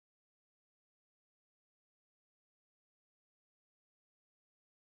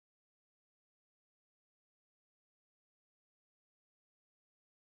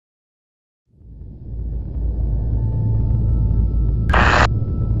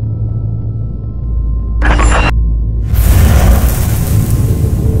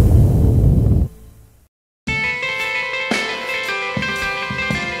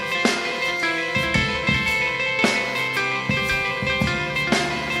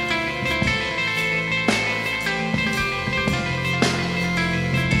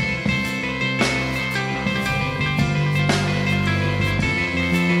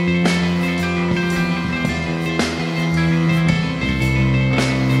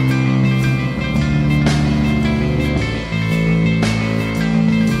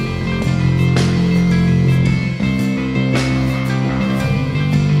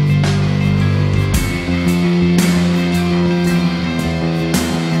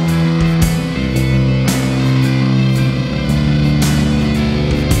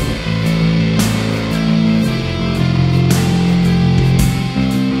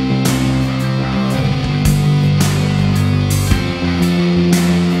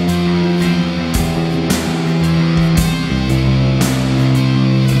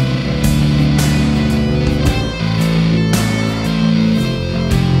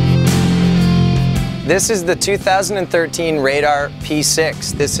This is the 2013 Radar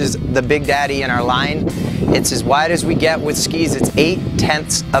P-6. This is the big daddy in our line. It's as wide as we get with skis. It's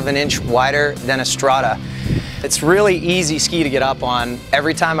 8/10 of an inch wider than a Strata. It's really easy ski to get up on.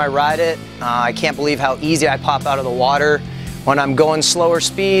 Every time I ride it, I can't believe how easy I pop out of the water. When I'm going slower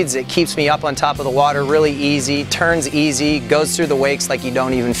speeds, it keeps me up on top of the water really easy, turns easy, goes through the wakes like you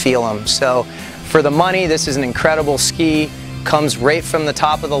don't even feel them. So for the money, this is an incredible ski. Comes right from the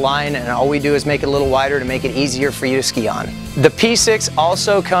top of the line, and all we do is make it a little wider to make it easier for you to ski on. The P-6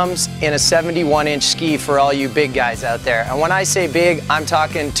 also comes in a 71-inch ski for all you big guys out there. And when I say big, I'm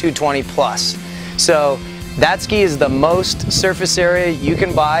talking 220 plus. So that ski is the most surface area you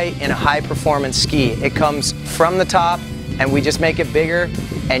can buy in a high-performance ski. It comes from the top, and we just make it bigger,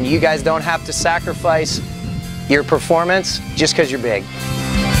 and you guys don't have to sacrifice your performance just because you're big.